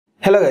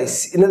Hello guys,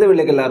 ഇന്നത്തെ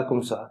വീഡിയോയിലേക്ക് എല്ലാവർക്കും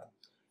സ്വാഗതം.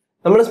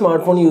 നമ്മൾ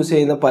സ്മാർട്ട് ഫോൺ യൂസ്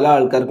ചെയ്യുന്ന പല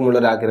ആൾക്കാർക്കും ഉള്ള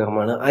ഒരു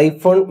ആഗ്രഹമാണ്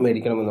ഐഫോൺ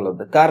മേടിക്കണം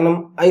എന്നുള്ളത്. കാരണം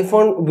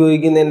ഐഫോൺ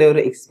ഉപയോഗിക്കുന്നതിന്റെ ഒരു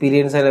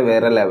എക്സ്പീരിയൻസ് തന്നെ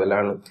വേറെ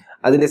ലെവലാണ്.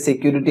 അതിന്റെ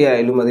സെക്യൂരിറ്റി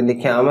ആയാലും അതിന്റെ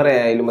ക്യാമറ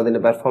ആയാലും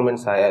അതിന്റെ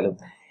പെർഫോമൻസ് ആയാലും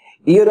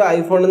ഈ ഒരു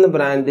ഐഫോൺ എന്ന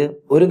ബ്രാൻഡ്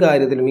ഒരു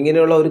കാര്യത്തിലും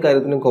ഇങ്ങനെയുള്ള ഒരു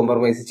കാര്യത്തിലും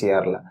കോംപ്രമൈസ്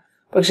ചെയ്യാറില്ല.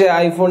 പക്ഷേ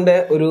ഐഫോണിന്റെ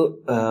ഒരു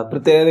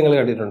പ്രത്യേകത നിങ്ങൾ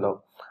കണ്ടിട്ടുണ്ടോ?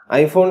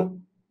 ഐഫോൺ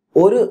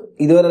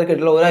ഇതുവരെ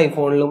കേട്ടുള്ള ഒരു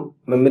ഐഫോണിലും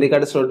മെമ്മറി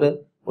കാർഡ് സ്ലോട്ട്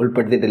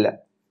ഉൾപ്പെടുത്തിയിട്ടില്ല.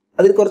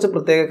 അതിൽ കുറച്ച്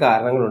പ്രത്യേക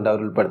കാരണങ്ങളുണ്ട് അവർ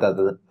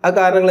ഉൾപ്പെടുത്താത്തത്. ആ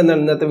കാരണങ്ങൾ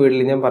എന്താണ് ഇന്നത്തെ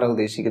വീഡിയോയിൽ ഞാൻ പറയാൻ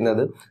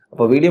ഉദ്ദേശിക്കുന്നത്.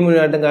 അപ്പോൾ വീഡിയോ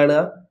മുഴുവനായിട്ടും കാണുക.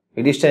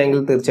 വീഡിയോ ഇഷ്ടമെങ്കിൽ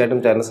തീർച്ചയായിട്ടും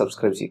ചാനൽ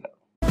സബ്സ്ക്രൈബ് ചെയ്യുക.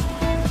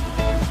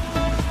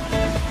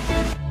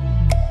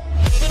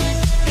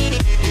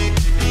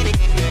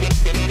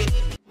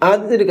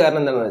 ആദ്യത്തെ ഒരു കാരണം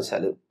എന്താണെന്ന്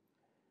വെച്ചാൽ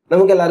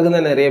നമുക്ക് എല്ലാവർക്കും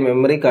തന്നെ അറിയാം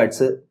മെമ്മറി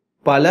കാർഡ്സ്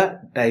പല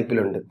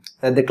ടൈപ്പിലുണ്ട്.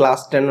 അതായത്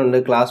ക്ലാസ് 10 ഉണ്ട്,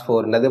 ക്ലാസ്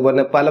 4 ഉണ്ട്, അതേപോലെ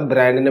തന്നെ പല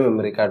ബ്രാൻഡിന്റെ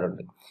മെമ്മറി കാർഡ്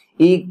ഉണ്ട്.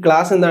 ഈ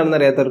ക്ലാസ് എന്താണെന്ന്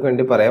അറിയാത്തവർക്ക്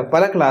വേണ്ടി പറയാം.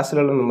 പല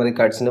ക്ലാസ്സിലുള്ള മെമ്മറി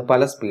കാർഡ്സിന്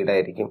പല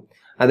സ്പീഡായിരിക്കും.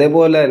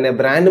 അതേപോലെ തന്നെ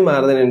ബ്രാൻഡ്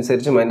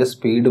മാറുന്നതിനനുസരിച്ചും അതിന്റെ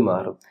സ്പീഡ്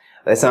മാറും.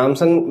 അതായത്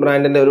സാംസങ്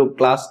ബ്രാൻഡിന്റെ ഒരു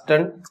ക്ലാസ്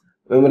 10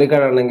 മെമ്മറി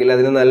കാർഡ് ആണെങ്കിൽ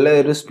അതിന്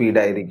നല്ലൊരു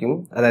സ്പീഡായിരിക്കും,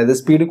 അതായത്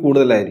സ്പീഡ്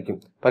കൂടുതലായിരിക്കും.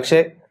 പക്ഷേ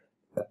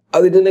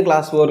അതിന്റെ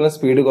ക്ലാസ് 4ന്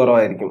സ്പീഡ്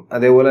കുറവായിരിക്കും.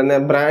 അതേപോലെ തന്നെ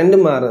ബ്രാൻഡ്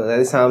മാറുന്നത്,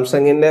 അതായത്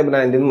സാംസങ്ങിന്റെ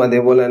ബ്രാൻഡിനും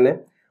അതേപോലെ തന്നെ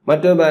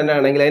മറ്റൊരു ബ്രാൻഡ്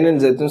ആണെങ്കിൽ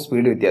അതിനനുസരിച്ചും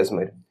സ്പീഡ് വ്യത്യാസം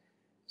വരും.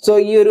 സോ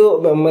ഈ ഒരു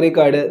മെമ്മറി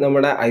കാർഡ്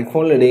നമ്മുടെ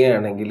ഐഫോണിൽ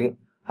ഇടുകയാണെങ്കിൽ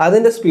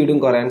അതിന്റെ സ്പീഡും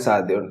കുറയാൻ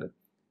സാധ്യതയുണ്ട്.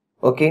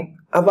 ഓക്കെ,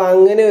 അപ്പൊ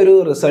അങ്ങനെ ഒരു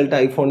റിസൾട്ട്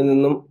ഐഫോണിൽ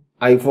നിന്നും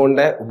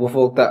ഐഫോണിന്റെ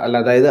ഉപഭോക്ത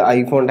അതായത്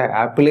ഐഫോണിന്റെ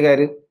ആപ്പിളുകാർ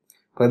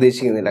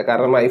പ്രതീക്ഷിക്കുന്നില്ല.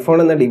 കാരണം ഐഫോൺ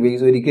എന്ന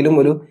ഡിവൈസ് ഒരിക്കലും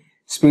ഒരു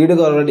സ്പീഡ്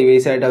കുറവുള്ള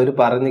ഡിവൈസ് ആയിട്ട് അവർ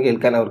പറഞ്ഞു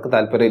കേൾക്കാൻ അവർക്ക്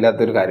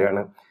താല്പര്യമില്ലാത്തൊരു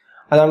കാര്യമാണ്.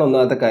 അതാണ്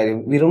ഒന്നാമത്തെ കാര്യം.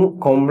 വെറും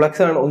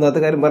കോംപ്ലക്സ് ആണ്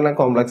ഒന്നാമത്തെ കാര്യം. പറഞ്ഞാൽ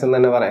കോംപ്ലക്സ് എന്ന്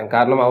തന്നെ പറയാം.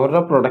 കാരണം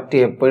അവരുടെ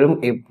പ്രൊഡക്റ്റ് എപ്പോഴും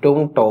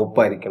ഏറ്റവും ടോപ്പ്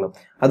ആയിരിക്കണം.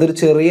 അതൊരു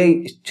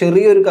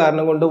ചെറിയൊരു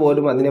കാരണം കൊണ്ട്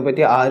പോലും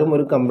അതിനെപ്പറ്റി ആരും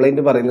ഒരു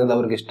കംപ്ലൈന്റ് പറയുന്നത്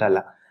അവർക്ക്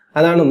ഇഷ്ടമല്ല.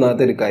 അതാണ്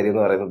ഒന്നാമത്തെ ഒരു കാര്യം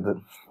എന്ന് പറയുന്നത്.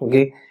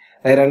 ഓക്കെ,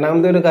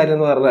 രണ്ടാമത്തെ ഒരു കാര്യം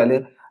എന്ന് പറഞ്ഞാൽ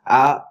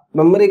ആ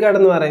മെമ്മറി കാർഡ്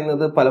എന്ന്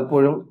പറയുന്നത്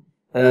പലപ്പോഴും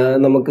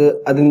നമുക്ക്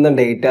അതിൽ നിന്ന്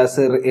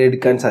ഡേറ്റാസ്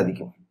എടുക്കാൻ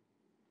സാധിക്കും.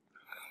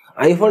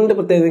 ഐഫോണിന്റെ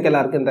പ്രത്യേകത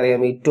എല്ലാവർക്കും എന്താ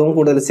അറിയാം, ഏറ്റവും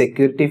കൂടുതൽ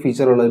സെക്യൂരിറ്റി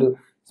ഫീച്ചർ ഉള്ള ഒരു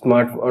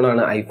സ്മാർട്ട്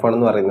ഫോണാണ് ഐഫോൺ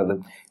എന്ന് പറയുന്നത്.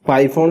 ഇപ്പൊ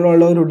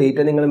ഐഫോണിലുള്ള ഒരു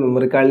ഡേറ്റ നിങ്ങൾ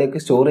മെമ്മറി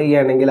കാർഡിലേക്ക് സ്റ്റോർ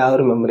ചെയ്യുകയാണെങ്കിൽ ആ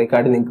ഒരു മെമ്മറി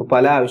കാർഡ് നിങ്ങൾക്ക്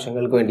പല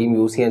ആവശ്യങ്ങൾക്ക് വേണ്ടിയും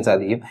യൂസ് ചെയ്യാൻ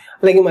സാധിക്കും.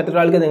 അല്ലെങ്കിൽ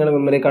മറ്റൊരാൾക്ക് നിങ്ങളുടെ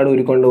മെമ്മറി കാർഡ്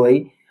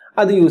ഊരിക്കൊണ്ടുപോയി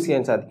അത് യൂസ്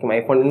ചെയ്യാൻ സാധിക്കും.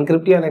 ഐഫോൺ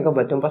എൻക്രിപ്റ്റ് ചെയ്യാനൊക്കെ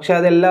പറ്റും. പക്ഷെ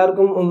അത്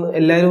എല്ലാവരും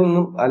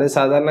ഒന്നും അതായത്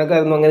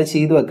സാധാരണക്കാരൊന്നും അങ്ങനെ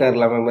ചെയ്തു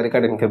വെക്കാറില്ല. മെമ്മറി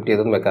കാർഡ് എൻക്രിപ്റ്റ്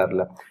ചെയ്തൊന്നും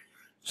വെക്കാറില്ല.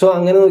 സോ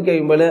അങ്ങനെ നോക്കി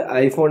കഴിയുമ്പോൾ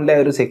ഐഫോണിന്റെ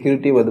ഒരു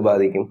സെക്യൂരിറ്റിയും അത്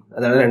ബാധിക്കും.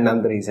 അതാണ്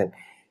രണ്ടാമത്തെ റീസൺ.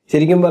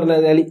 ശരിക്കും പറഞ്ഞു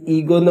കഴിഞ്ഞാൽ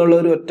ഈഗോ എന്നുള്ള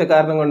ഒരു ഒറ്റ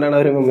കാരണം കൊണ്ടാണ്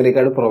അവർ മെമ്മറി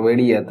കാർഡ്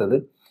പ്രൊവൈഡ് ചെയ്യാത്തത്.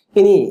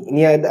 ഇനി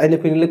അതിന്റെ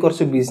പിന്നിൽ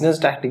കുറച്ച് ബിസിനസ്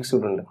ടാക്ടിക്സ്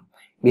കൂടെ ഉണ്ട്.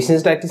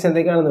 ബിസിനസ് ടാക്ടിക്സ്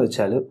എന്തൊക്കെയാണെന്ന്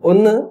വെച്ചാൽ,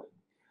 ഒന്ന്,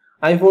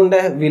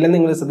 ഐഫോണിന്റെ വില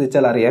നിങ്ങൾ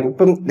ശ്രദ്ധിച്ചാൽ അറിയാം.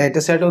 ഇപ്പം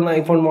ലേറ്റസ്റ്റ് ആയിട്ട് വന്ന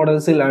ഐഫോൺ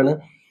മോഡൽസിലാണ്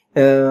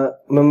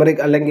മെമ്മറി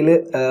അല്ലെങ്കിൽ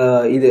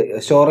ഇത്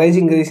സ്റ്റോറേജ്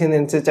ഇൻക്രീസ്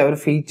ചെയ്യുന്നതനുസരിച്ച് അവർ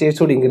ഫീച്ചേഴ്സ്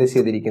കൂടി ഇൻക്രീസ്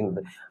ചെയ്തിരിക്കുന്നത്.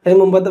 അതിന്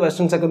മുമ്പത്തെ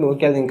വെർഷൻസ് ഒക്കെ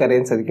നോക്കിയാൽ നിങ്ങൾക്ക്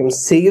അറിയാൻ സാധിക്കും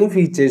സെയിം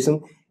ഫീച്ചേഴ്സും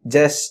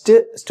ജസ്റ്റ്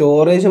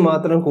സ്റ്റോറേജ്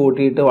മാത്രം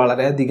കൂട്ടിയിട്ട്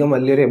വളരെയധികം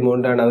വലിയൊരു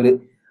എമൗണ്ട് ആണ്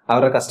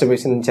അവരുടെ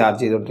കസ്റ്റമേഴ്സിന് ചാർജ്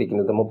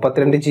ചെയ്തുകൊണ്ടിരിക്കുന്നത്.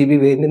 32 GB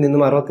വേരിയന്റിൽ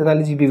നിന്നും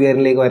 64 GB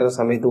വേരിയന്റിലേക്ക് വരുന്ന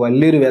സമയത്ത്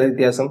വലിയൊരു വില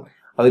വ്യത്യാസം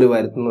അവർ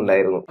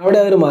വരുത്തുന്നുണ്ടായിരുന്നു. അവിടെ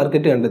അവർ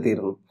മാർക്കറ്റ്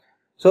കണ്ടെത്തിയിരുന്നു.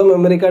 സോ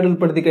മെമ്മറി കാർഡ്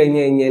ഉൾപ്പെടുത്തി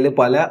കഴിഞ്ഞാൽ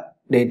പല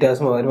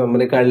ഡേറ്റാസും അവർ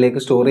മെമ്മറി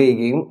കാർഡിലേക്ക് സ്റ്റോർ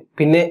ചെയ്യുകയും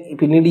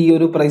പിന്നീട് ഈ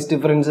ഒരു പ്രൈസ്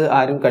ഡിഫറൻസ്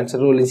ആരും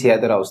കൺസിഡർ പോലും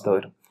ചെയ്യാത്തൊരവസ്ഥ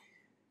വരും.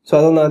 സോ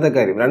അതൊന്നാമത്തെ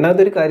കാര്യം.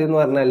 രണ്ടാമത്തെ ഒരു കാര്യം എന്ന്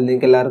പറഞ്ഞാൽ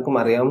നിങ്ങൾക്ക് എല്ലാവർക്കും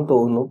അറിയാമെന്ന്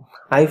തോന്നുന്നു,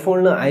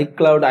 ഐഫോണിന്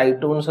ഐക്ലൗഡ്,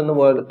 ഐട്യൂൺസ് എന്ന്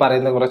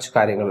പറയുന്ന കുറച്ച്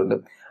കാര്യങ്ങളുണ്ട്.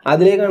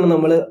 അതിലേക്കാണ്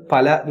നമ്മൾ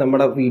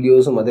നമ്മുടെ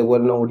വീഡിയോസും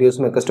അതേപോലെ തന്നെ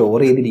ഓഡിയോസും ഒക്കെ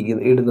സ്റ്റോർ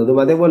ഇടുന്നതും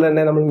അതേപോലെ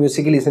തന്നെ നമ്മൾ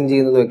മ്യൂസിക് ലിസൺ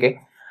ചെയ്യുന്നതും ഒക്കെ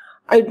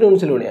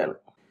ഐട്യൂൺസിലൂടെയാണ്.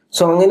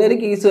 സോ അങ്ങനെ ഒരു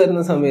കേസ്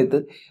വരുന്ന സമയത്ത്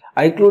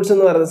ഐക്ലൗഡ്സ്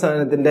എന്ന് പറയുന്ന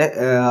സാധനത്തിന്റെ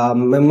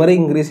മെമ്മറി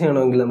ഇൻക്രീസ്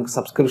ചെയ്യണമെങ്കിൽ നമുക്ക്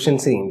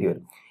സബ്സ്ക്രിപ്ഷൻസ് ചെയ്യേണ്ടി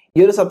വരും.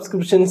 ഈ ഒരു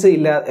സബ്സ്ക്രിപ്ഷൻസ്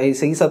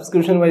ഈ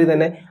സബ്സ്ക്രിപ്ഷൻ വഴി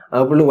തന്നെ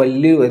ആപ്പിൾ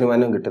വലിയൊരു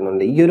വരുമാനം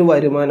കിട്ടുന്നുണ്ട്. ഈ ഒരു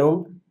വരുമാനവും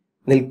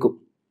നിൽക്കും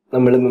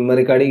നമ്മൾ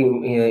മെമ്മറി കാർഡ്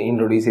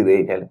ഇൻട്രൊഡ്യൂസ് ചെയ്ത്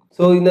കഴിഞ്ഞാൽ.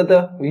 സോ ഇന്നത്തെ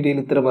വീഡിയോയിൽ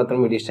ഇത്ര മാത്രം.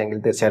 വീഡിയോ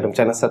ഇഷ്ടമെങ്കിൽ തീർച്ചയായിട്ടും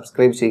ചാനൽ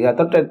സബ്സ്ക്രൈബ് ചെയ്യുക.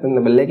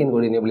 തൊട്ടടുത്ത് ബെല്ലൈക്കൻ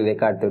കൂടി എനേബിൾ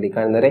ചെയ്തേക്കാം. അടുത്ത വീഡിയോ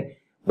കാണുന്നവരെ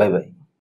ബൈ ബൈ.